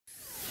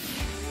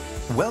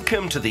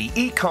Welcome to the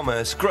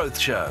e-commerce growth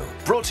show,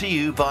 brought to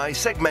you by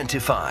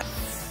Segmentify.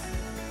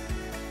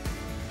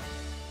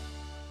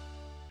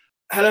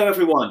 Hello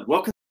everyone,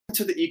 welcome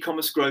to the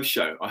e-commerce growth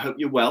show. I hope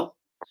you're well.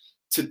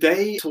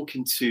 Today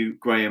talking to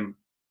Graham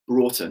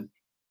Broughton,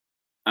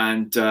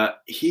 and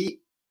he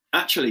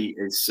actually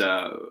is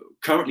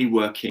currently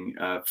working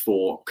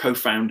for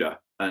co-founder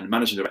and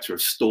managing director of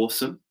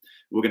Storesome.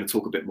 We're going to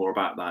talk a bit more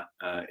about that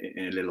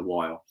in a little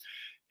while.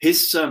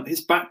 His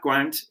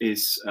background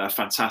is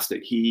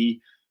fantastic.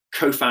 He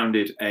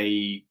co-founded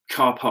a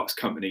car parts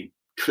company,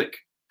 Click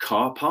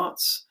Car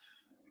Parts,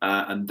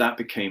 and that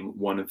became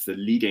one of the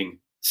leading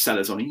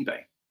sellers on eBay,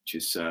 which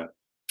is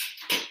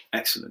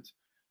excellent.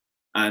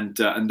 And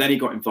then he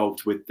got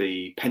involved with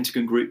the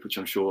Pentagon Group, which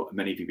I'm sure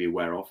many of you will be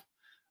aware of,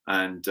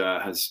 and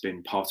has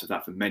been part of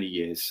that for many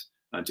years,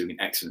 doing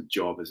an excellent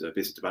job as a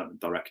business development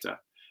director.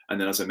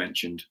 And then, as I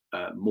mentioned,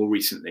 more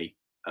recently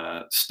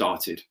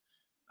started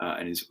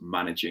and is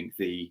managing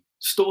the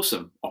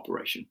Storesome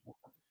operation.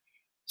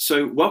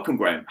 So welcome,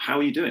 Graham. How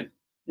are you doing?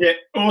 Yeah,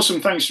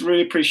 awesome. Thanks.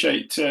 Really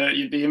appreciate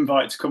the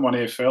invite to come on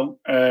here, Phil.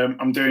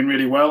 I'm doing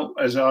really well.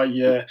 As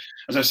I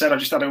said, I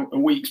just had a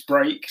week's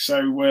break,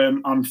 so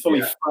I'm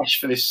fully fresh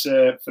for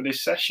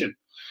this session.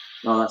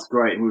 Oh, that's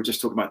great. And we were just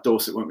talking about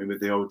Dorset, weren't we,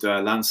 with the old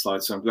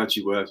landslide? So I'm glad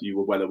you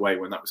were well away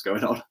when that was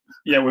going on.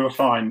 Yeah, we were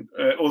fine.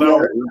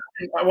 Although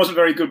I wasn't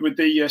very good with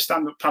the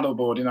stand-up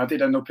paddleboarding, I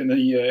did end up in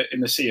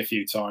the sea a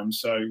few times.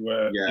 So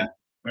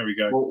there we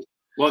go.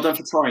 Well done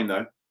for trying,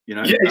 though. You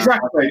know, yeah,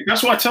 exactly.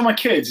 That's what I tell my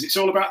kids. It's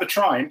all about the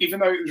trying. Even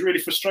though it was really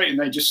frustrating,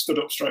 they just stood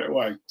up straight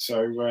away. So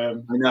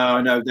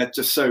I know. They're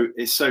just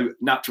it's so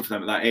natural for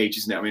them at that age,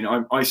 isn't it? I mean,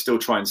 I still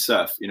try and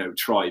surf. You know,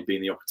 try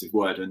being the operative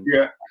word, and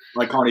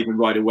I can't even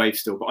ride a wave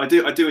still. But I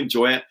do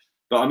enjoy it.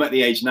 But I'm at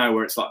the age now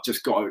where it's like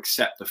just got to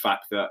accept the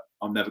fact that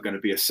I'm never going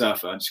to be a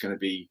surfer. I'm just going to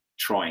be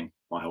trying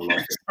my whole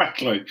life.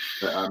 Exactly.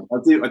 But,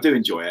 I do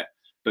enjoy it.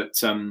 But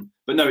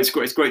no, it's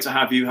great. It's great to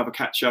have you have a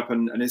catch up,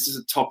 and this is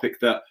a topic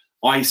that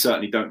I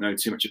certainly don't know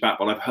too much about,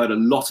 but I've heard a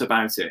lot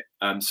about it,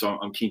 so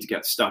I'm keen to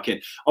get stuck in.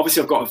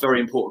 Obviously, I've got a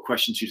very important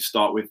question to you to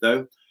start with,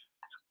 though.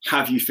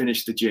 Have you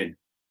finished the gin?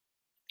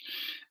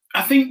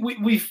 I think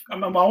we've.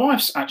 My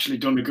wife's actually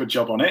done a good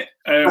job on it.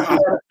 I had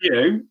a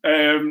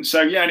few,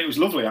 so yeah, and it was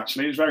lovely.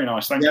 Actually, it was very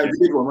nice. Thank you. Yeah, it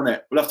was a good one, wasn't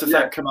it? We'll have to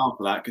thank Kamal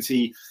for that, because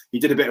he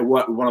did a bit of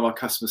work with one of our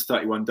customers,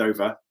 31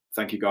 Dover.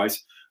 Thank you,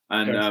 guys.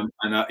 And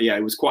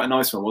it was quite a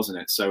nice one, wasn't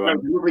it? So a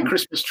lovely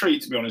Christmas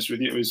treat, to be honest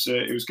with you.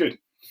 It was good.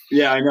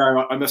 Yeah, I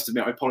know. I must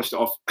admit, I polished it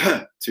off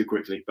too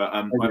quickly. But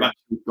I've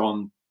actually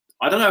gone.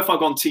 I don't know if I've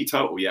gone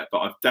teetotal yet, but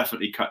I've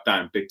definitely cut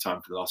down big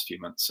time for the last few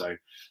months. So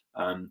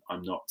I'm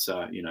not,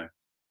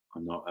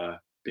 I'm not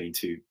being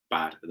too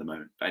bad at the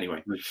moment. But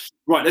anyway,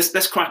 right.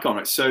 Let's crack on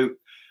it. So,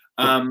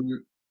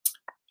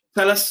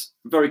 tell us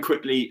very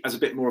quickly, as a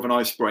bit more of an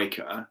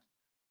icebreaker,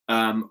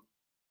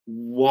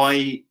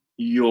 why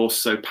you're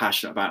so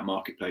passionate about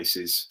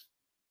marketplaces.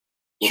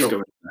 What's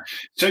going on there?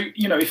 So,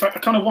 if I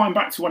kind of wind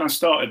back to when I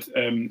started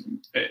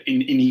in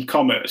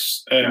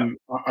e-commerce,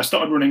 I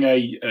started running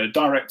a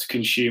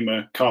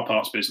direct-to-consumer car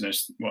parts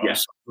business, what I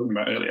was talking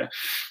about earlier.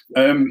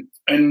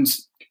 And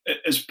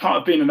as part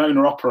of being an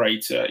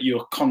owner-operator,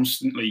 you're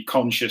constantly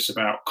conscious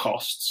about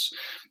costs.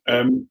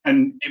 And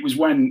it was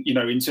when,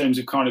 in terms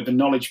of kind of the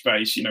knowledge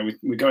base,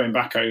 we're going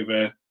back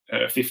over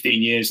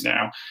 15 years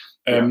now,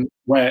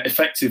 where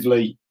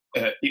effectively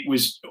it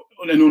was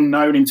an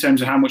unknown in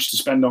terms of how much to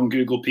spend on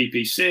Google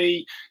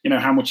PPC,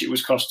 how much it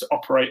was cost to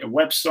operate a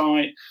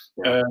website.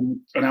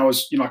 And I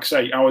was, like I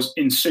say, I was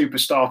in super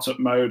startup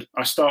mode.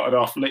 I started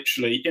off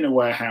literally in a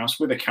warehouse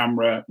with a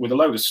camera, with a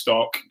load of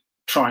stock,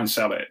 try and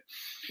sell it.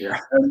 Yeah.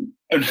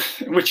 And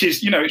which is,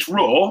 it's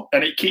raw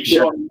and it keeps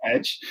you on the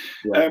edge.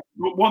 But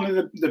one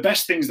of the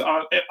best things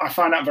that I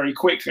found out very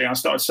quickly, I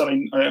started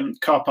selling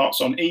car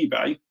parts on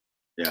eBay.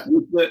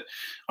 Was that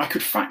I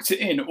could factor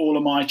in all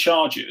of my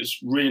charges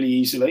really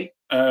easily,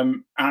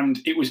 and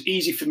it was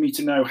easy for me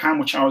to know how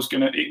much it was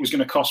going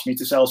to cost me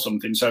to sell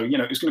something. So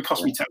it was going to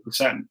cost me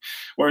 10%,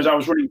 whereas I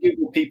was running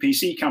Google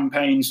PPC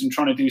campaigns and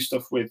trying to do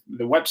stuff with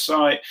the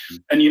website,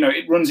 and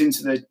it runs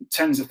into the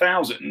tens of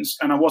thousands,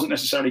 and I wasn't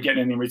necessarily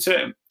getting any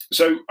return.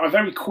 So I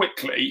very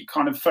quickly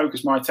kind of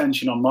focused my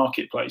attention on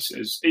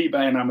marketplaces,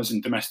 eBay and Amazon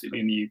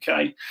domestically in the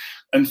UK,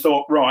 and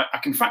thought, right, I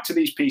can factor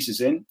these pieces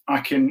in.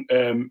 I can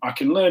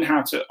learn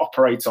how to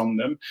operate on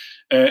them,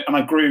 and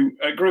I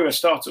grew a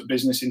startup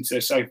business into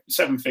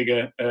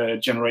seven-figure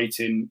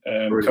generating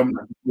company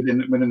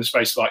within the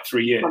space of like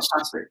 3 years.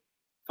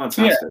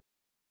 Fantastic. Yeah.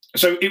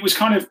 So it was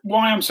kind of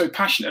why I'm so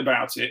passionate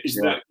about it is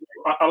that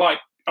I like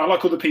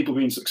other people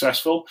being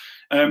successful,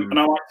 and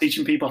I like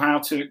teaching people how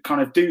to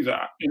kind of do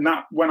that. In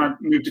that, when I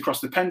moved across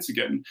the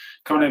Pentagon,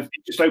 it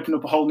just opened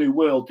up a whole new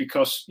world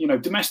because,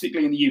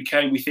 domestically in the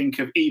UK, we think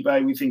of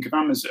eBay, we think of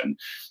Amazon.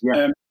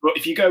 But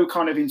if you go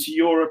kind of into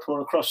Europe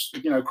or across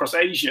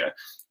Asia,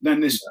 then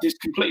there's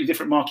completely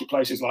different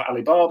marketplaces like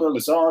Alibaba,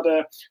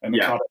 Lazada, and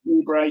Mercado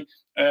Libre.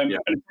 And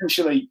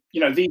essentially,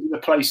 these are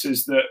the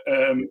places that,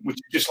 which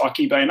are just like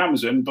eBay and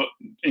Amazon, but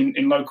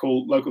in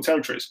local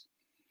territories.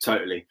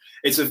 Totally.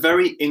 It's a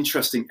very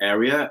interesting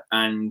area,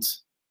 and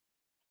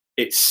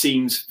it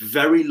seems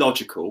very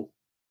logical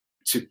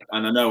to,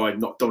 and I know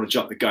don't want to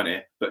jump the gun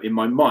here, but in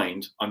my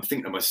mind, I'm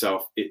thinking to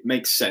myself, it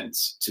makes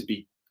sense to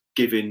be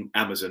giving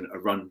Amazon a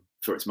run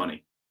for its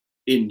money,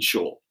 in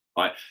short.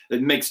 Right?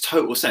 It makes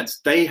total sense.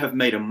 They have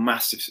made a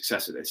massive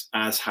success of this,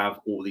 as have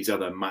all these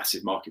other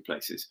massive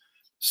marketplaces.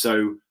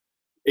 So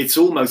it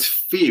almost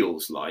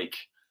feels like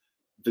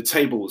the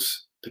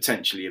tables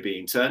potentially are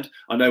being turned.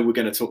 I know we're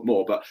going to talk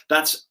more, but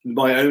that's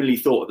my only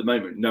thought at the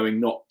moment, knowing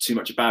not too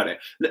much about it.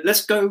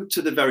 Let's go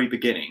to the very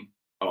beginning,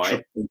 all right,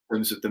 sure. In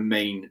terms of the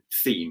main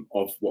theme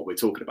of what we're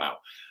talking about,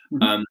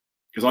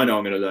 because I know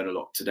I'm going to learn a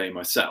lot today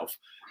myself.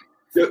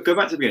 Go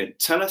back to the beginning.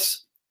 Tell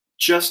us,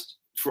 just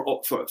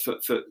for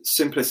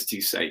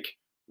simplicity's sake,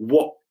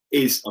 what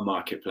is a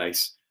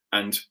marketplace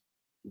and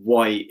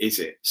why is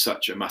it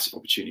such a massive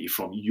opportunity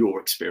from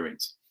your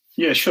experience?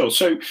 Yeah, sure.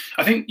 So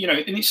I think, in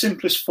its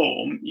simplest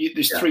form,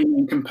 there's three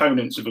main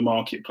components of a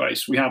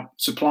marketplace. We have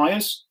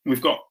suppliers,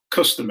 we've got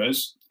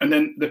customers, and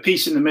then the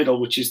piece in the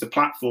middle, which is the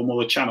platform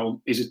or the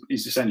channel, is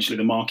essentially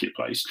the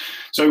marketplace.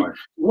 So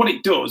what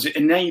it does, it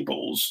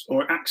enables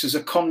or it acts as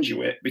a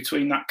conduit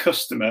between that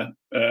customer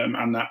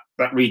and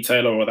that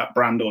retailer or that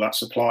brand or that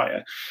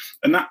supplier.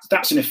 And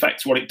that's in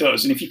effect what it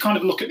does. And if you kind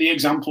of look at the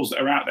examples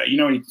that are out there,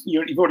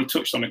 you've already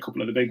touched on a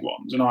couple of the big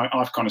ones, and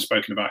I've kind of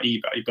spoken about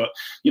eBay, but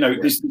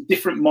there's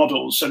different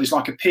models. So there's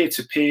like a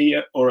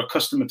peer-to-peer or a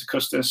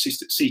customer-to-customer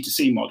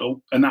C2C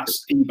model, and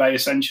that's eBay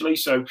essentially.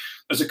 So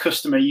as a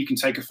customer, you can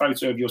take a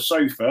photo of your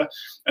sofa,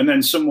 and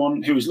then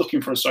someone who is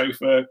looking for a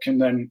sofa can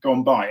then go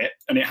and buy it,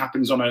 and it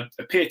happens on a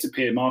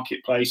peer-to-peer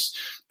marketplace.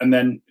 And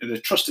then the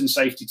trust and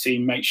safety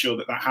team make sure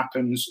that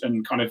happens,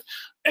 and kind of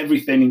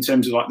everything in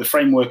terms of like the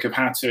framework of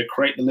how to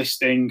create the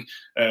listing,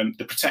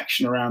 the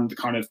protection around the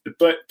kind of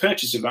the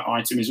purchase of that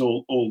item is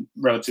all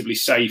relatively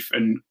safe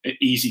and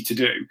easy to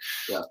do.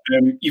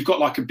 You've got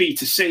like a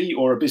B2C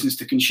or a business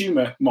to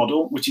consumer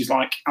model, which is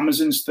like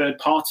Amazon's third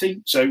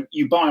party. So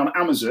you buy on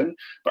Amazon,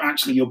 but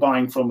actually you're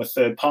buying from a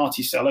third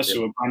party seller,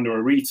 so a brand or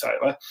a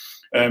retailer.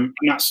 And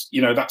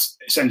that's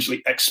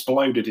essentially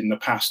exploded in the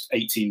past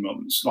 18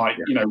 months.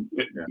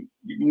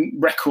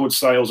 Record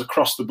sales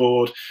across the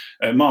board.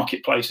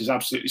 Marketplace is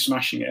absolutely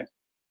smashing it.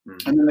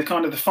 And then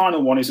the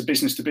final one is a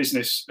business to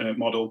business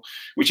model,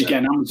 which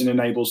again Amazon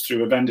enables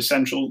through a vendor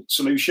central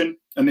solution.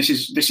 And this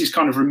is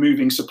kind of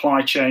removing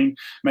supply chain,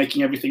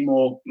 making everything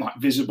more like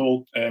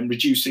visible,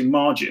 reducing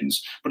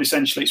margins. But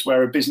essentially, it's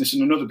where a business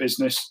and another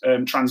business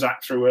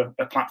transact through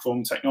a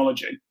platform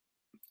technology.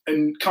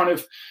 And kind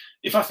of,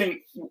 if I think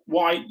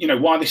why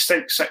this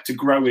sector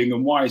growing,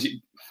 and why is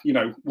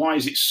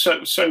it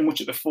so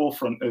much at the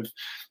forefront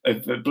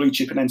of blue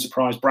chip and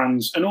enterprise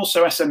brands, and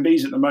also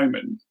SMBs at the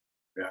moment,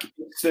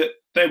 it's that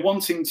they're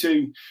wanting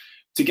to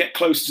get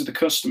closer to the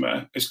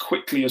customer as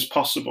quickly as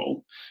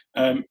possible,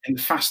 in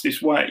the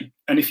fastest way.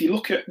 And if you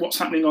look at what's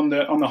happening on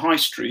the high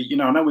street,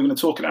 I know we're going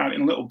to talk about it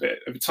in a little bit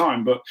of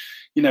time, but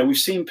we've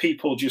seen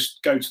people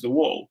just go to the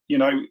wall.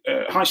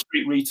 High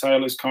street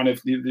retailers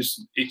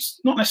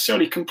it's not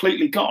necessarily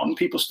completely gone.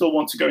 People still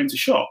want to go into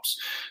shops,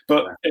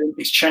 but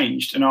it's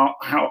changed, and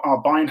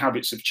our buying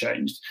habits have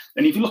changed.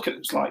 And if you look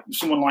at like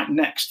someone like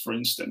Next, for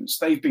instance,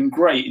 they've been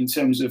great in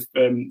terms of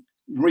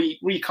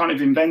kind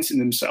of inventing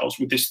themselves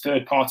with this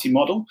third party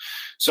model.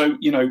 So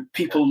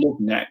people love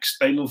Next,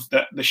 they love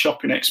the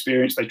shopping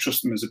experience, they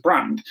trust them as a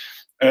brand.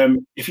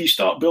 If you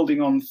start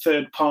building on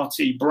third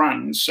party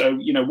brands, so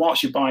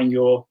whilst you're buying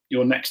your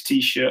Next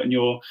t-shirt and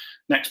your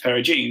next pair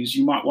of jeans,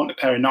 you might want a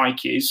pair of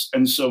Nikes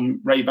and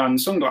some Ray-Ban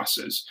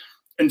sunglasses,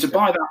 and to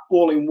buy that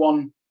all in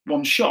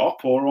one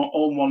shop or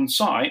on one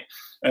site,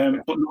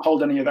 but not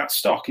hold any of that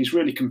stock, is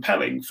really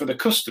compelling for the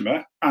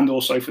customer and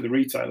also for the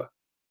retailer.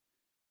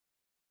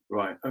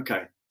 Right.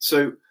 Okay.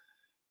 So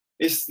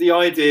is the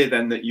idea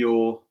then that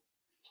you're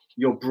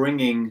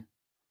bringing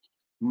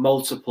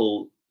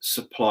multiple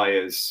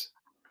suppliers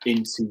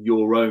into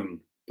your own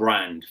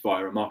brand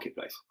via a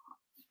marketplace?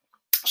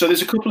 So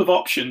there's a couple of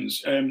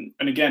options, and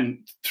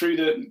again, through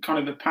the kind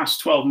of the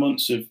past 12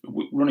 months of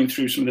running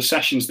through some of the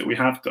sessions that we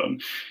have done,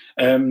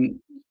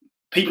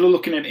 people are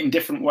looking at it in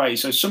different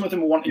ways. So some of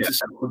them are wanting to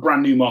set up a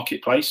brand new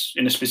marketplace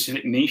in a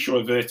specific niche or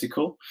a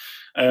vertical.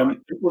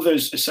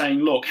 Others are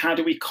saying, look, how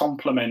do we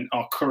complement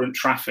our current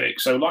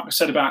traffic? So like I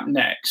said about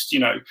Next,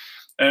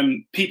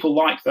 people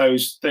like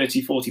those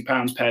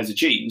 £30-40 pairs of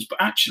jeans, but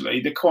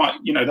actually they're quite,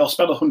 they'll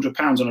spend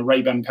 £100 on a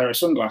Ray-Ban pair of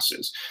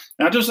sunglasses.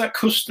 Now, does that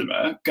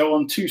customer go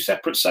on two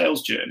separate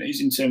sales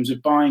journeys in terms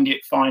of buying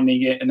it,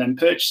 finding it, and then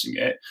purchasing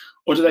it?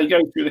 Or do they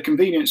go through the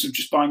convenience of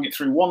just buying it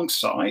through one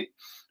site,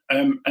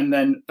 and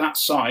then that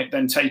site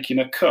then taking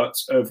a cut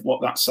of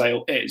what that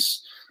sale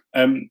is?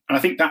 And I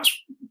think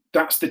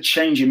that's the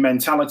change in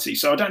mentality.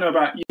 So I don't know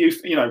about you,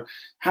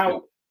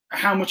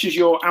 how much is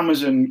your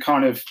Amazon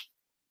kind of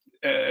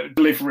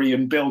delivery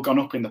and bill gone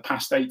up in the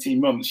past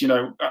 18 months? I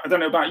don't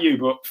know about you,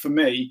 but for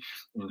me,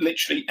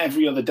 literally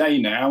every other day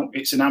now,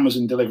 it's an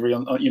Amazon delivery,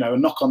 a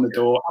knock on the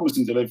door,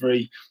 Amazon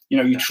delivery,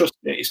 you trust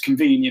it, it's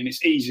convenient,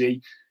 it's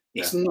easy.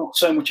 it's not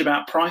so much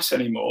about price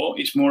anymore.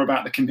 It's more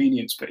about the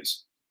convenience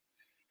piece.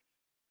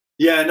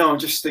 Yeah, no, I'm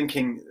just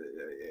thinking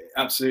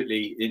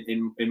absolutely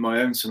in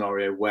my own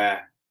scenario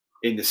where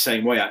in the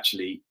same way,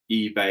 actually,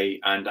 eBay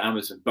and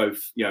Amazon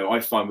both, I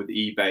find with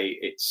eBay,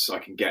 I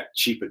can get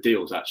cheaper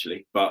deals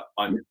actually, but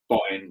I'm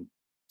buying,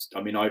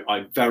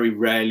 I very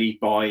rarely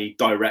buy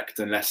direct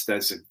unless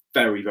there's a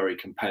very, very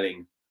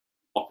compelling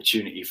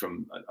opportunity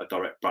from a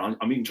direct brand.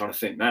 I'm even trying to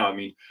think now.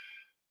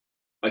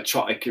 I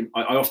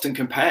often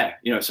compare,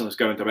 someone's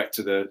going direct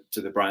to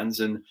the brands,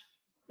 and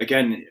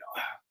again,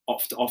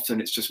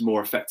 often it's just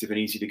more effective and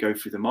easy to go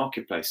through the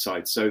marketplace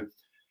side. So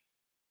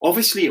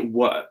obviously it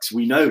works.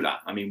 We know that.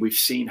 We've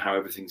seen how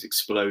everything's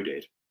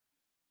exploded.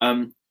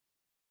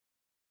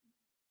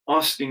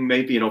 Asking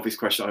maybe an obvious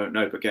question, I don't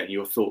know, but getting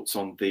your thoughts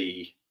on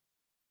the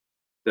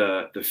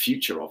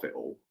future of it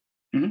all.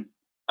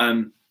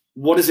 Mm-hmm.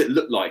 What does it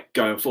look like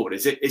going forward?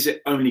 Is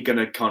it only going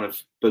to kind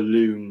of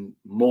balloon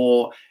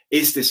more?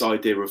 Is this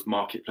idea of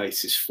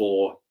marketplaces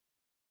for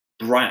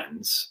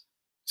brands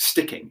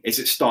sticking? Is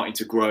it starting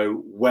to grow?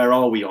 Where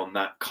are we on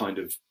that kind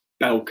of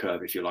bell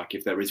curve, if you like,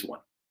 if there is one?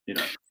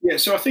 Yeah,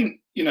 so I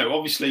think,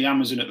 obviously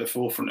Amazon at the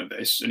forefront of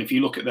this, and if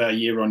you look at their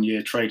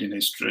year-on-year trading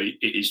history,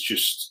 it is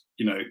just,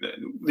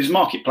 there's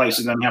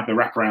marketplaces, and then you have the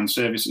wraparound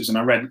services. And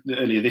I read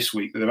earlier this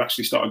week that they've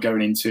actually started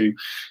going into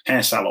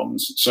hair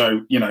salons.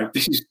 So,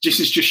 this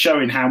is just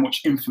showing how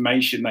much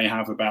information they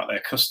have about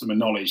their customer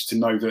knowledge to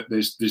know that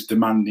there's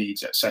demand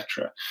needs,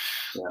 etc.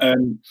 Yeah.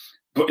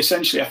 But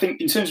essentially, I think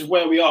in terms of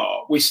where we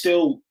are,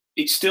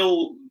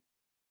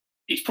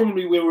 it's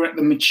probably we're at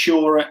the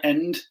maturer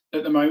end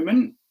at the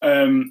moment.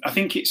 I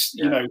think it's,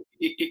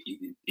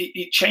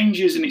 it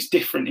changes and it's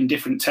different in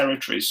different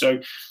territories. So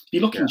if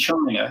you look in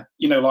China,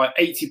 like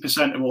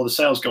 80% of all the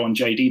sales go on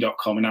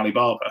JD.com and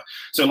Alibaba.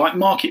 So like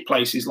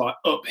marketplaces like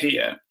up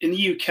here in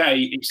the UK,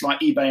 it's like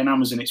eBay and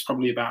Amazon. It's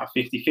probably about a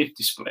 50-50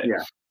 split.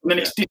 Yeah. And then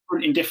it's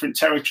different in different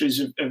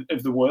territories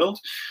of the world.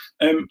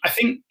 I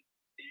think,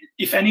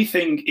 if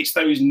anything, it's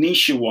those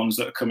niche ones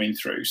that are coming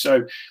through.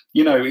 So,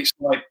 it's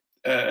like,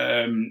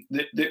 we're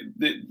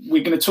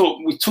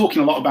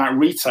talking a lot about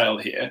retail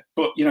here,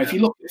 but if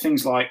you look at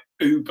things like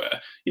Uber,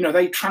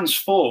 they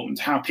transformed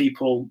how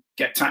people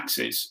get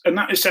taxis, and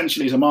that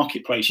essentially is a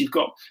marketplace. You've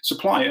got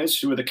suppliers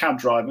who are the cab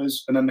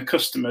drivers, and then the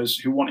customers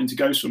who wanting to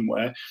go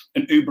somewhere,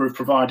 and Uber have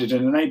provided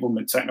an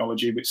enablement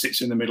technology which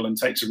sits in the middle and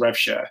takes a rev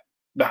share.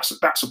 That's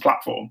a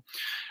platform.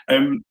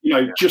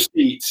 Just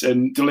Eat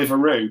and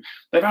Deliveroo,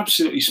 they've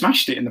absolutely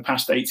smashed it in the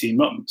past 18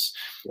 months.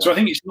 Yeah. So I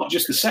think it's not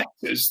just the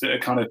sectors that are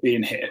kind of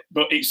being hit,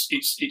 but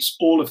it's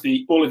all of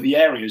the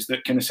areas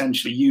that can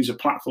essentially use a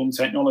platform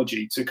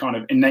technology to kind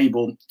of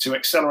enable to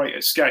accelerate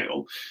at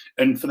scale,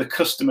 and for the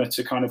customer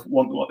to kind of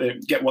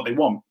get what they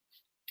want.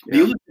 Yeah.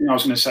 The other thing I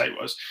was going to say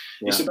was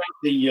it's about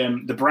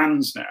the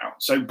brands now.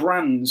 So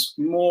brands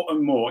more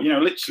and more,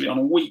 literally on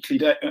a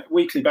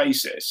weekly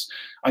basis,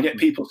 I get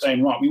people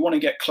saying, right, we want to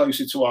get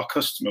closer to our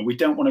customer. We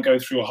don't want to go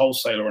through a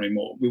wholesaler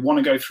anymore. We want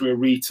to go through a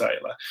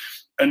retailer.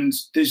 And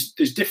there's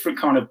different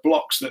kind of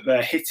blocks that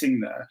they're hitting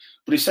there.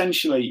 But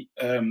essentially,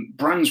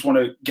 brands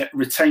want to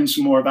retain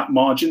some more of that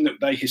margin that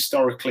they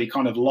historically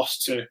kind of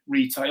lost to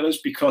retailers,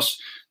 because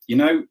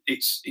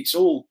it's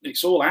all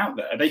out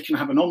there. They can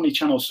have an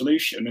omni-channel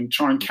solution and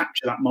try and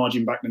capture that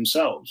margin back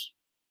themselves.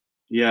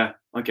 Yeah,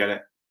 I get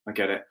it.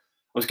 I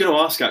was going to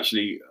ask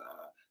actually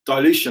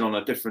dilution on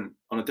a different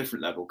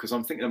level, because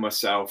I'm thinking to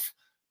myself,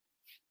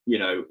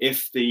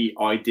 if the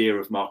idea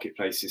of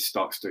marketplaces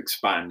starts to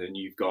expand, and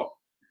you've got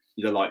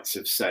the likes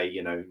of, say,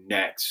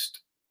 Next,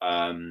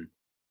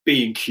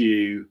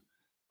 B&Q,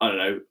 I don't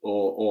know,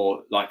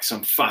 or like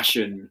some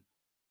fashion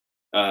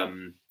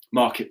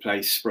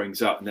marketplace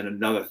springs up, and then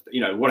another,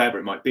 whatever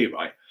it might be,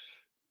 right?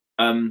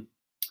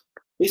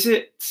 Is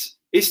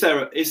there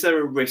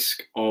a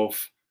risk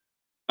of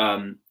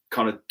kind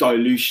of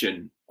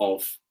dilution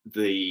of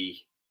the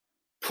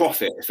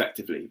profit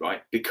effectively,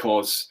 right?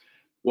 Because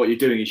what you're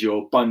doing is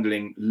you're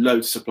bundling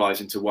loads of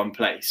supplies into one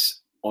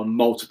place on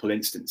multiple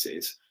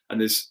instances,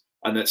 and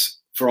that's,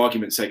 for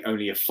argument's sake,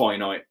 only a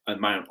finite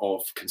amount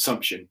of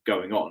consumption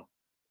going on.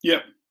 Yeah.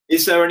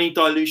 Is there any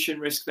dilution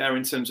risk there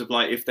in terms of,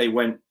 like, if they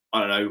went, I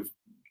don't know,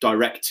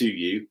 direct to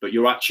you, but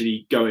you're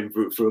actually going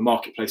through a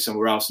marketplace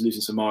somewhere else,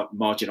 losing some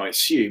margin, I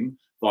assume,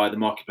 via the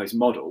marketplace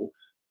model?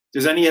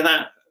 Does any of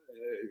that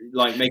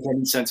make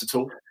any sense at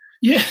all?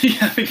 Yeah,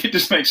 I think it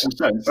just makes some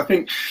sense. I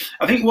think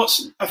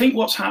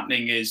what's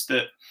happening is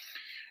that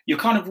you're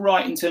kind of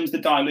right in terms of the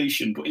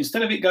dilution, but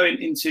instead of it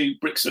going into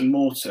bricks and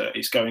mortar,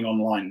 it's going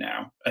online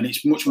now, and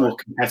it's much more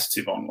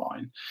competitive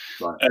online.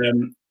 Right.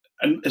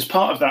 And as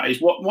part of that is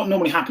what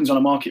normally happens on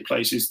a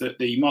marketplace is that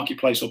the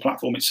marketplace or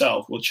platform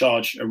itself will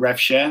charge a rev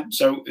share.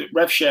 So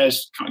rev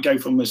shares kind of go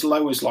from as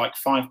low as like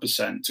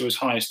 5% to as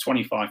high as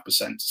 25%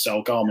 to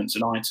sell garments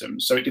and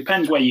items. So it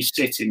depends where you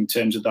sit in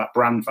terms of that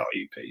brand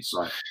value piece.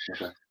 Right.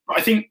 Okay. But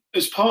I think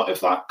as part of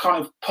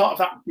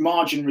that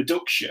margin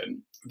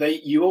reduction,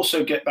 you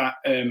also get that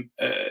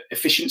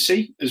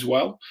efficiency as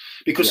well,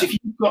 because if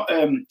you've got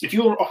if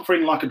you're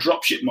offering like a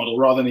dropship model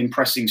rather than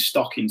impressing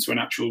stock into an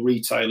actual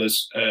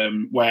retailer's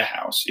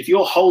warehouse, if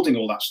you're holding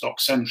all that stock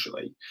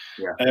centrally,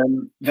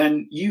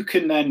 then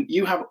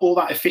you have all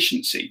that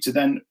efficiency to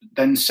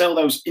then sell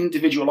those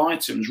individual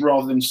items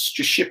rather than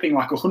just shipping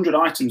like 100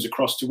 items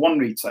across to one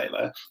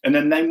retailer and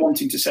then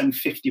wanting to send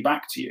 50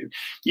 back to you.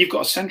 You've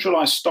got a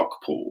centralized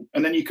stock pool,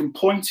 and then you can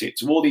point it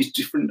to all these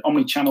different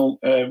omni-channel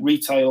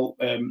retail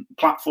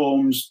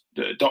platforms,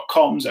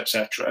 .coms,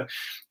 etc.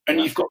 And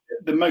you've got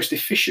the most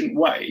efficient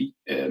way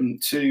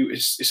to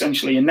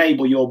essentially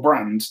enable your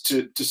brand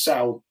to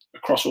sell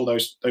across all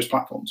those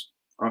platforms.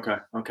 Okay.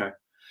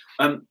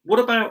 What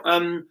about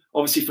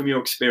obviously from your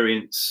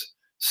experience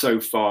so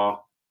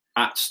far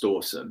at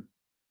Storesome,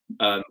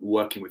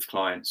 working with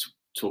clients,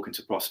 talking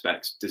to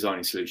prospects,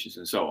 designing solutions,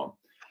 and so on?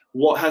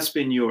 What has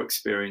been your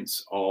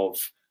experience of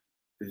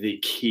the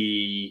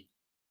key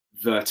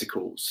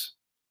verticals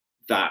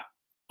that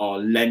are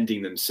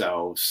lending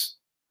themselves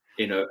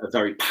in a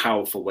very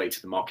powerful way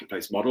to the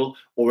marketplace model,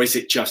 or is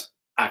it just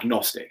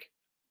agnostic?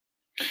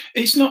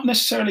 It's not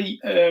necessarily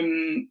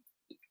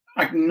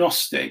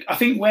agnostic. I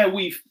think where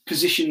we've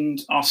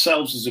positioned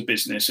ourselves as a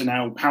business and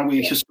how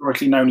we're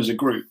historically known as a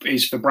group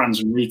is for brands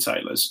and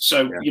retailers.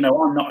 So,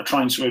 I'm not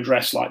trying to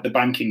address like the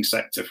banking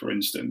sector, for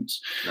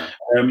instance.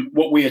 No.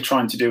 What we are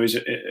trying to do is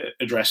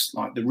address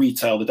like the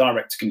retail, the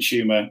direct to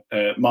consumer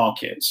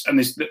markets. And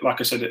there's,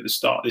 like I said at the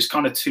start, there's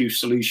kind of two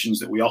solutions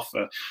that we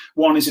offer.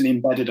 One is an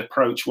embedded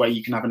approach where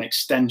you can have an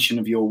extension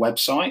of your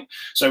website.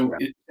 So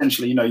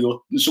essentially,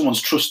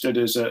 someone's trusted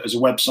as a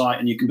website,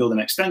 and you can build an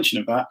extension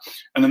of that.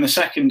 And then the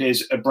second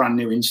is a brand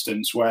new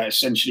instance where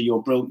essentially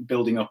you're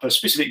building up a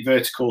specific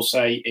vertical,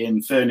 say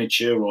in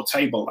furniture or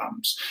table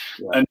lamps,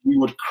 and you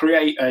would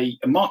create a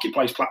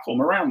marketplace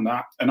platform around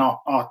that, and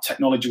our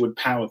technology would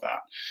power that.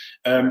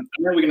 I know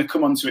we're going to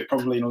come onto it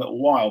probably in a little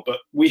while, but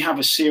we have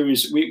a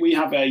series, we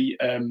have a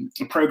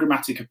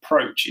programmatic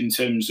approach in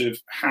terms of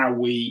how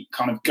we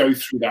kind of go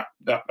through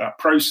that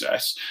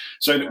process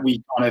so that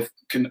we kind of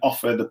can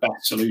offer the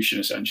best solution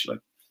essentially.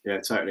 Yeah,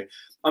 totally.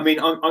 I mean,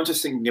 I'm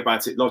just thinking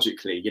about it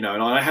logically, and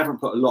I haven't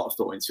put a lot of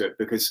thought into it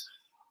because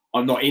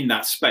I'm not in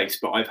that space,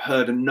 but I've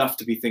heard enough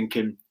to be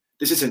thinking,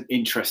 this is an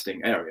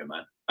interesting area,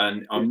 man.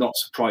 And I'm not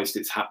surprised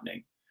it's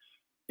happening.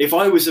 If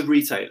I was a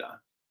retailer,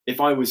 if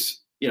I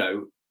was,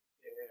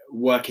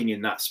 working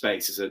in that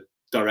space as a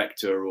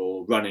director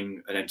or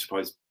running an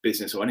enterprise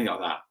business or anything like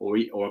that, or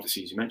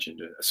obviously, as you mentioned,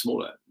 a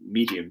smaller,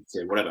 medium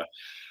tier, whatever,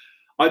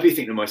 I'd be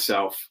thinking to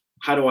myself,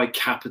 how do I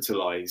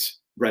capitalize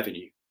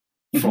revenue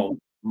from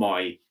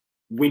my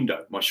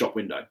window, my shop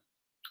window?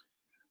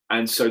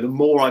 And so the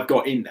more I've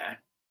got in there,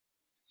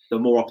 the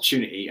more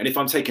opportunity. And if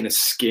I'm taking a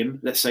skim,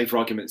 let's say for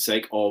argument's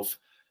sake, of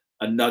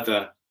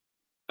another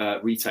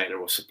retailer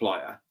or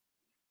supplier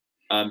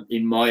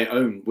in my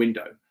own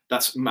window,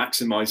 that's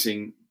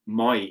maximizing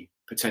my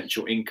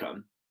potential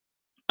income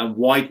and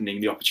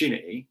widening the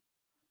opportunity.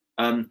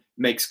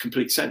 Makes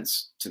complete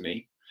sense to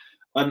me.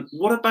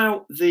 What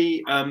about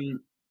the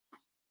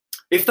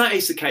if that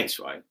is the case,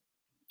 right?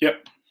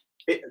 Yep.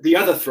 The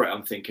other threat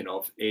I'm thinking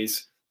of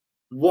is,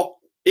 what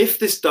if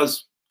this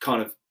does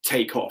kind of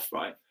take off,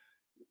 right?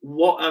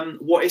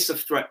 What is the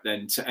threat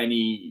then to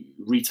any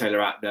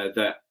retailer out there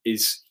that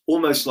is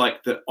almost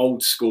like the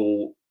old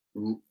school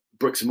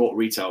bricks and mortar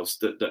retails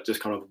that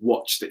just kind of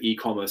watch the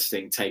e-commerce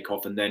thing take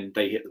off and then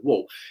they hit the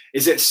wall?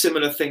 Is it a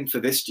similar thing for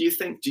this, do you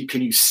think?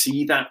 Can you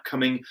see that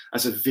coming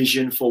as a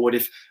vision forward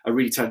if a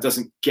retailer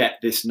doesn't get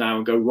this now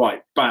and go,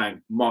 right,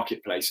 bang,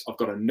 marketplace, I've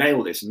got to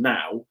nail this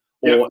now,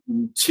 or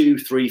in 2,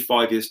 3,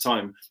 5 years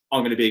time,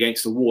 I'm going to be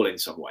against the wall in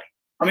some way?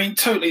 I mean,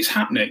 totally, it's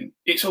happening.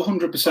 It's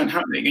 100%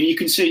 happening. And you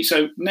can see,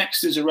 so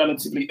Next is a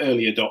relatively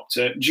early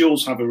adopter.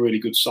 Jules have a really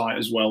good site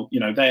as well.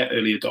 They're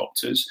early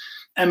adopters.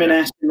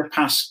 M&S in the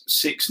past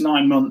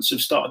 6-9 months have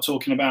started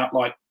talking about,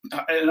 like,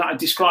 and I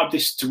describe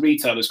this to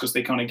retailers because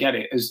they kind of get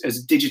it as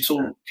a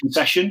digital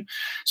concession.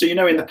 So, in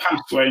the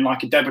past, where in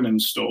like a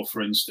Debenhams store,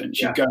 for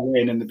instance, you'd go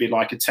in and there'd be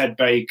like a Ted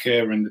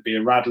Baker and there'd be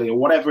a Radley or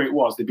whatever it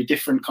was. There'd be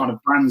different kind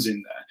of brands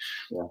in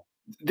there. Yeah.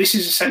 This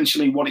is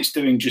essentially what it's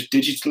doing just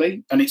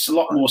digitally, and it's a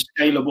lot more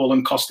scalable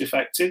and cost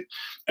effective.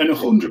 And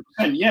 100%,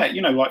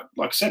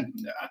 like I said,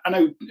 I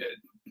know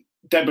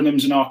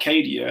Debenhams and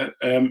Arcadia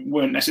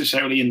weren't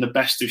necessarily in the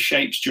best of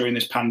shapes during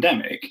this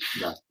pandemic.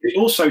 No. It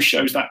also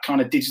shows that kind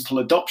of digital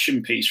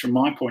adoption piece from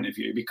my point of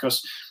view,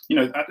 because,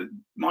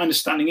 my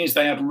understanding is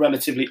they have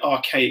relatively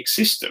archaic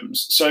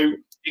systems. So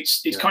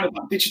it's kind of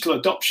that digital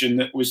adoption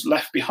that was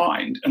left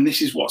behind, and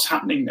this is what's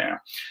happening now.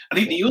 I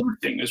think the other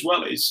thing as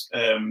well is,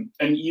 and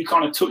you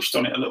kind of touched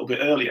on it a little bit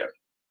earlier,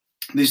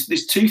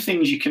 there's two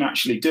things you can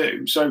actually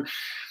do. So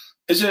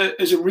as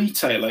a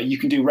retailer, you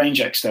can do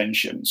range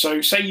extension. So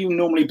say you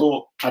normally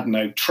bought, I don't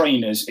know,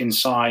 trainers in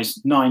size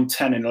 9,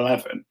 10, and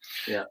 11.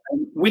 Yeah.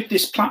 And with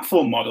this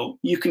platform model,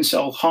 you can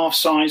sell half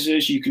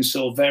sizes, you can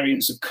sell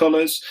variants of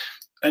colors.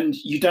 and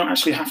you don't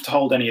actually have to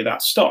hold any of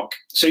that stock.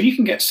 So you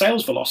can get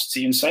sales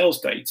velocity and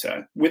sales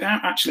data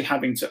without actually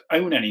having to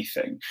own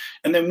anything.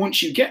 And then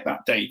once you get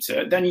that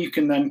data, then you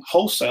can then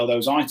wholesale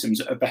those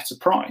items at a better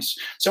price.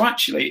 So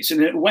actually, it's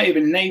a way of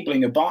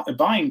enabling a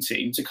buying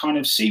team to kind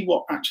of see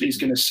what actually is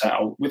going to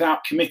sell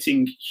without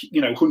committing,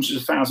 hundreds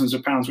of thousands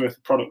of pounds worth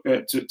of product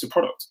to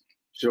product.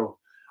 Sure.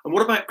 And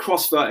what about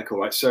cross-vertical,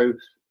 right? So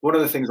one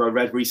of the things I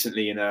read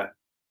recently in an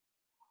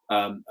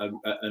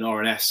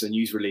RNS, a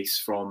news release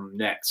from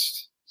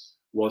Next,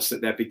 was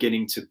that they're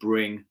beginning to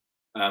bring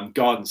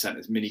garden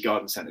centres, mini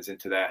garden centres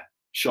into their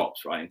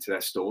shops, right, into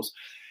their stores.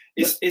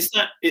 Is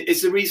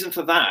the reason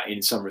for that,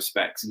 in some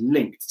respects,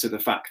 linked to the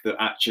fact that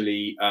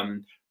actually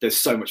there's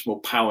so much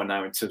more power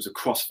now in terms of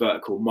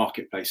cross-vertical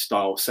marketplace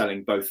style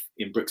selling, both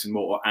in bricks and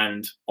mortar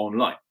and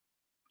online?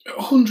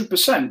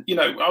 100%.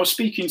 I was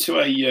speaking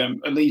to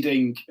a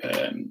leading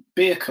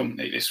beer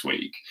company this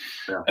week,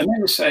 and they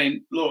were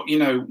saying, look,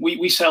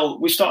 we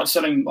started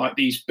selling like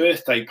these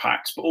birthday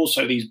packs, but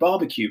also these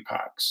barbecue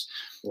packs.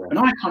 Yeah. And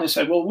I kind of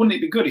said, well, wouldn't it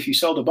be good if you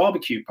sold a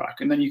barbecue pack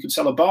and then you could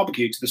sell a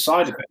barbecue to the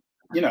side of it?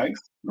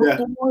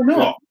 Well, why not?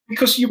 Yeah.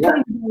 Because you're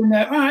probably in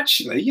there,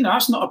 actually,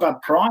 that's not a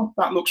bad price.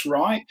 That looks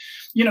right.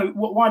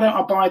 Why don't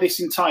I buy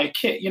this entire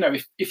kit?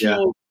 If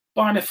you're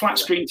buying a flat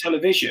screen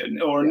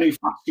television or a new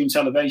flat screen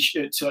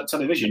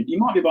television, you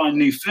might be buying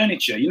new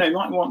furniture. You might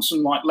want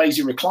some like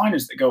lazy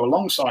recliners that go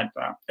alongside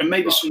that, and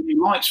maybe some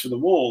new lights for the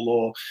wall,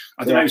 or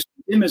I don't know,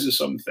 some dimmers or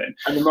something.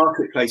 And the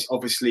marketplace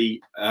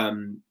obviously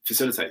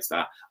facilitates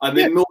that. I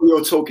mean, the more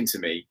you're talking to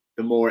me,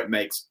 the more it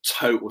makes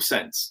total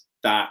sense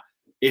that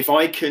if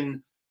I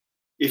can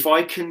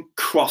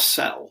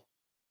cross-sell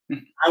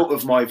out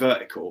of my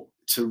vertical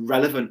to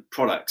relevant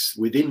products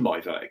within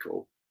my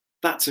vertical,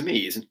 that to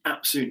me is an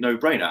absolute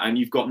no-brainer. And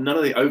you've got none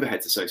of the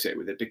overheads associated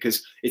with it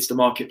because it's the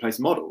marketplace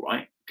model,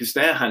 right? Because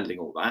they're handling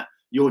all that.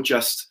 You're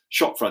just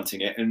shop fronting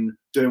it and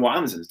doing what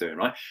Amazon's doing,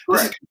 right?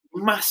 This is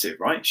massive,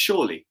 right?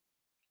 Surely.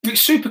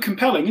 It's super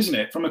compelling, isn't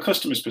it, from a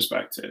customer's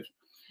perspective?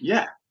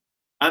 Yeah.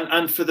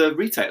 And for the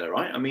retailer,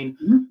 right? I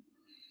mean,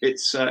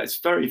 it's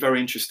very, very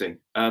interesting.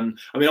 I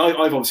mean,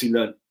 I've obviously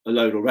learned a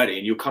load already,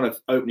 and you're kind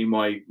of opening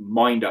my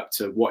mind up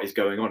to what is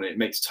going on. And it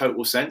makes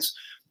total sense.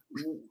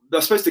 I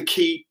suppose the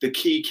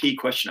key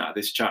question out of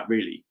this chat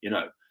really,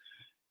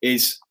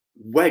 is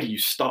where do you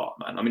start,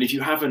 man? I mean, if you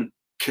haven't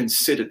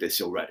considered this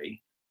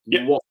already,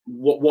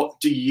 what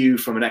do you,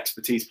 from an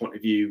expertise point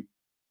of view,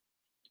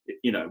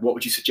 what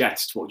would you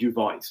suggest? What would you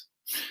advise?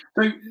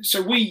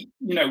 So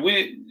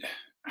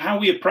how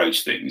we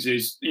approach things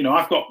is,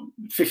 I've got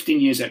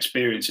 15 years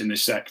experience in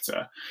this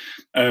sector.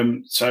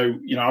 So,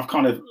 I've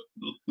kind of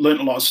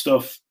learned a lot of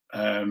stuff,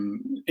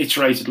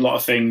 iterated a lot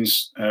of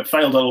things,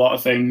 failed at a lot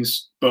of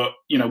things, but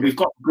we've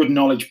got a good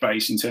knowledge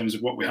base in terms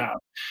of what we have.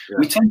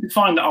 We tend to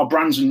find that our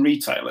brands and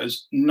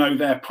retailers know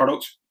their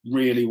products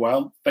really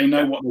well. They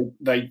know what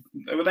they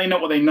know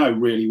what they know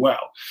really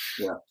well.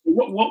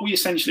 What we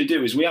essentially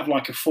do is we have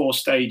like a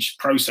 4-stage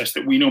process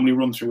that we normally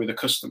run through with a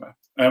customer.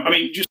 I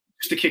mean, just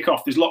to kick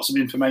off, there's lots of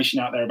information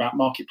out there about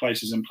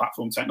marketplaces and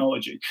platform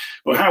technology.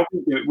 But how we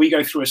do it, we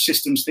go through a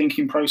systems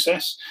thinking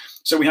process.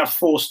 So we have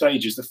 4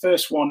 stages. The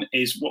first one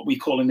is what we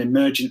call an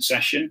emergent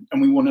session.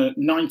 And we want a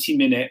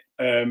 90-minute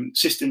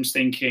systems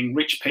thinking,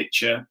 rich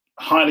picture,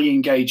 highly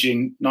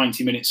engaging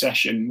 90-minute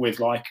session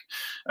with like,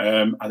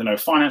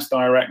 finance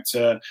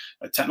director,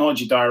 a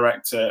technology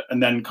director,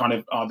 and then kind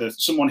of either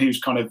someone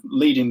who's kind of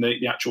leading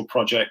the actual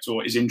project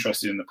or is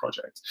interested in the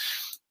project.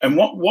 And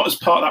what as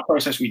part of that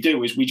process we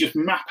do is we just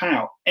map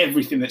out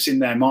everything that's in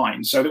their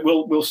mind, so that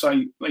we'll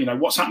say,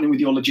 what's happening with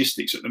your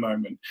logistics at the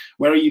moment?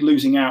 Where are you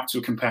losing out to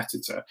a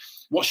competitor?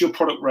 What's your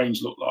product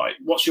range look like?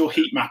 What's your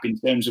heat map in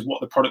terms of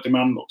what the product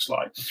demand looks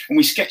like? And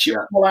we sketch it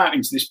all out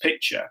into this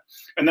picture.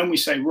 And then we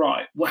say,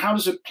 right, well, how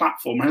does a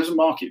platform, how does a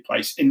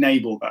marketplace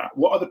enable that?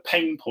 What are the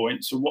pain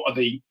points, or what are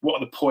the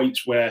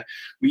points where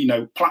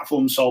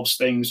platform solves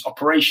things,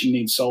 operation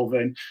needs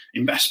solving,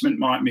 investment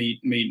might need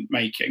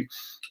making,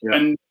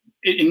 and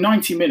in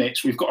 90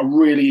 minutes, we've got a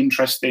really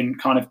interesting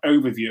kind of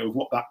overview of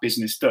what that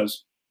business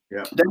does.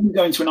 Then we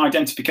go into an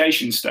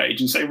identification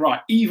stage and say,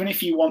 right, even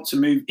if you want to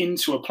move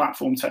into a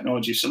platform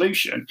technology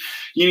solution,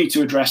 you need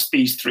to address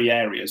these 3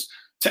 areas.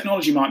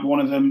 Technology might be one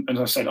of them. As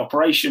I said,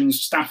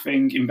 operations,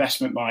 staffing,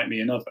 investment might be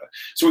another.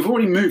 So we've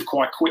already moved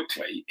quite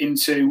quickly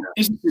into,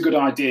 is it a good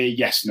idea?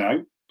 Yes,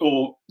 no.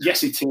 Or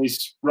yes, it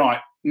is. Right.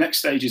 Next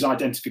stage is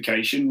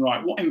identification.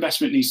 Right. What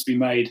investment needs to be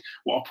made?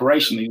 What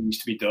operationally needs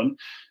to be done?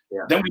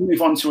 Then we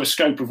move on to a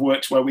scope of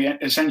works where we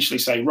essentially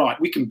say, right,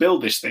 we can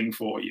build this thing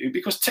for you,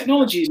 because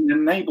technology is an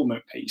enablement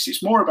piece.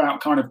 It's more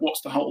about kind of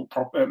what's the whole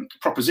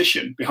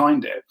proposition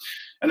behind it.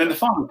 And then the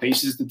final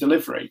piece is the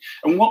delivery.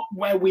 And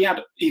where we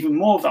add even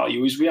more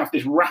value is we have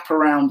this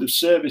wraparound of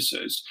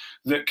services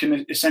that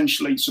can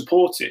essentially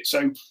support it.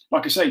 So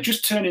like I say,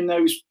 just turning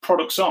those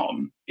products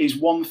on is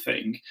one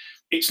thing.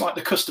 It's like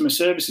the customer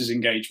services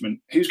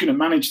engagement. Who's going to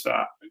manage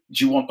that?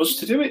 Do you want us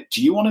to do it?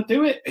 Do you want to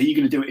do it? Are you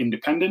going to do it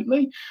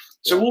independently?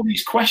 So all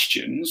these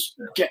questions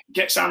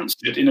gets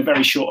answered in a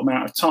very short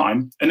amount of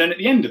time. And then at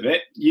the end of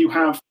it, you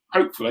have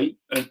hopefully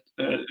a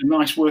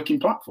nice working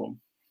platform.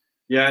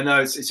 Yeah,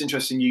 no, it's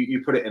interesting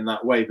you put it in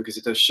that way, because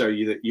it does show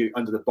you that you,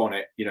 under the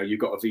bonnet, you've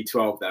got a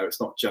V12 there. It's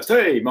not just,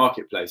 hey,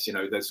 marketplace,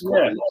 there's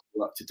quite a lot of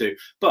work to do,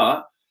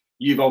 but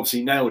you've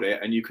obviously nailed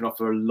it, and you can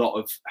offer a lot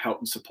of help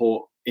and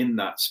support in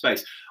that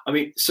space.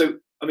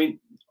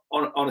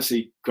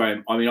 Honestly,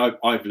 Graham,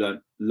 I've learned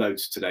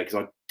loads today,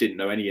 because I didn't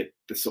know any of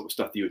the sort of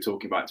stuff that you were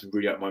talking about. It's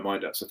really opened my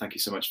mind up. So thank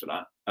you so much for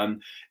that.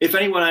 If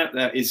anyone out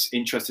there is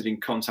interested in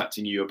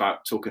contacting you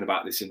about talking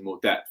about this in more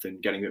depth and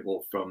getting a bit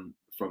more from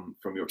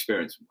your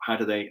experience,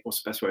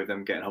 what's the best way of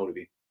them getting hold of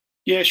you?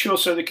 Yeah, sure.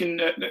 So they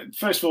can,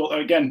 first of all,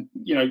 again,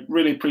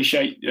 really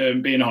appreciate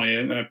being on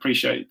here, and I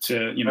appreciate,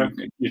 your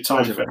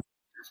time.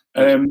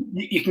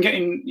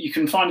 You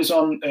can find us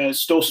on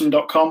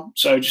Storesome.com,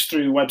 so just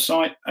through the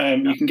website.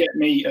 You can get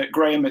me at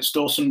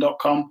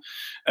Graham@Storesome.com,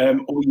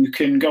 or you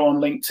can go on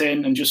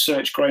LinkedIn and just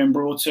search Graham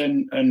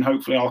Broughton, and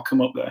hopefully I'll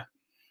come up there.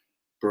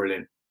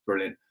 Brilliant.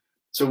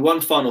 So one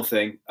final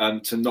thing,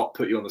 to not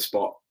put you on the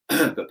spot,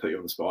 but put you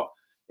on the spot,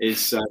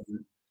 is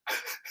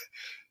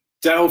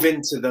delve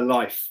into the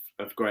life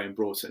of Graham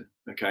Broughton,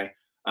 okay?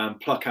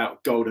 Pluck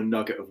out golden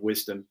nugget of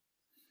wisdom,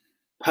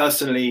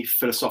 personally,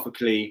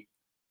 philosophically,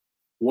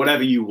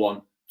 whatever you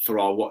want for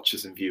our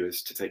watchers and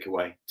viewers to take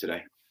away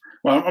today.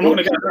 Well, I'm not going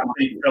to go that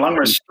deep, Phil. I'm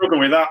going to struggle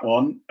with that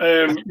one.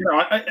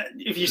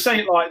 If you say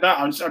it like that,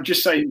 I'm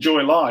just saying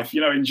enjoy life.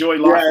 Enjoy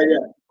life as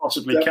you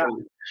possibly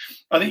Definitely. can.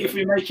 I think if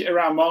we make it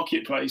around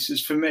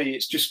marketplaces, for me,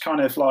 it's just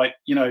kind of like,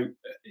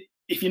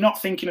 if you're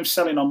not thinking of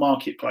selling on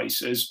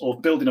marketplaces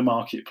or building a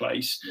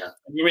marketplace,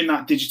 and you're in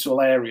that digital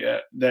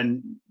area,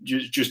 then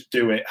just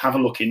do it. Have a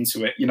look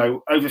into it.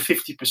 Over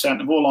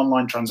 50% of all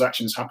online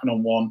transactions happen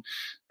on one.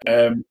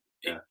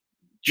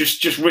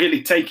 Just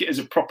really take it as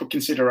a proper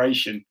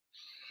consideration.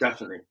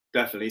 Definitely.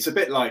 It's a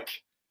bit like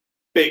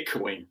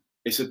Bitcoin.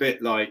 It's a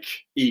bit like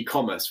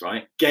e-commerce,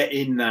 right? Get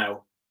in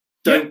now.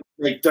 Don't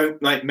make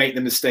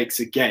the mistakes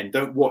again.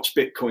 Don't watch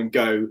Bitcoin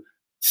go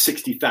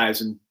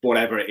 60,000,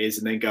 whatever it is,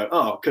 and then go,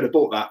 oh, I could have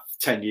bought that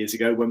 10 years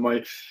ago when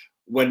my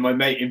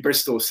mate in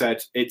Bristol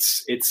said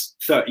it's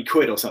 30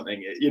 quid or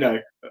something.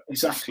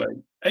 Exactly.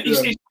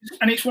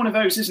 It's one of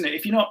those, isn't it?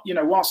 If you're not,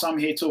 whilst I'm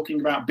here talking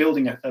about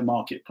building a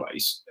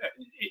marketplace,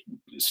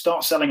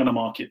 start selling on a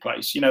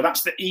marketplace.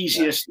 That's the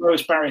easiest,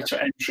 lowest barrier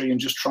to entry, and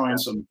just trying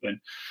something.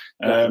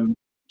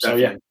 So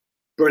yeah.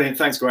 Brilliant.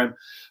 Thanks, Graham.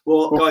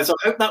 Well, guys, I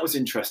hope that was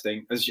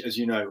interesting. As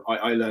you know,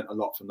 I learned a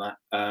lot from that,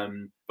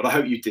 but I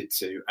hope you did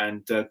too.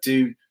 And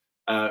do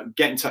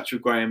get in touch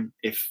with Graham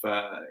if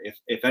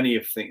any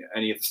of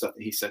the stuff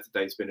that he said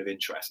today has been of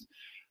interest.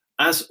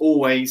 As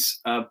always,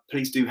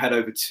 please do head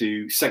over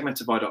to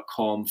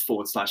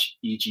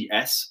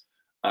segmentify.com/EGS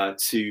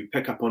to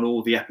pick up on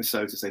all the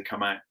episodes as they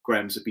come out.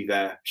 Graham's will be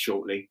there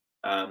shortly.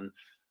 And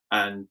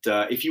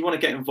if you want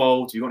to get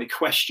involved, if you want any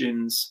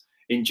questions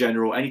in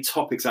general, any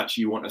topics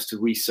actually you want us to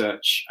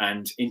research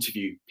and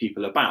interview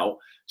people about,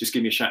 just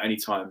give me a shout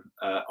anytime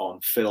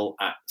on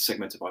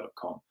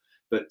Phill@segmentify.com.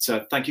 But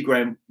thank you,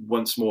 Graham,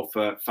 once more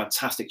for a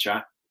fantastic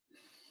chat.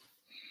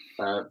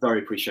 Very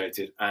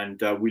appreciated.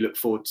 And we look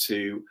forward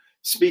to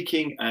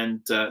speaking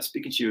to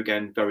you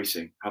again very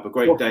soon. Have a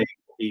great day,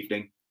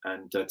 evening,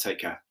 and take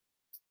care.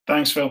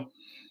 Thanks, Phil.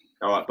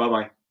 All right.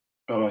 Bye-bye.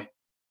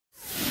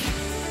 Bye-bye.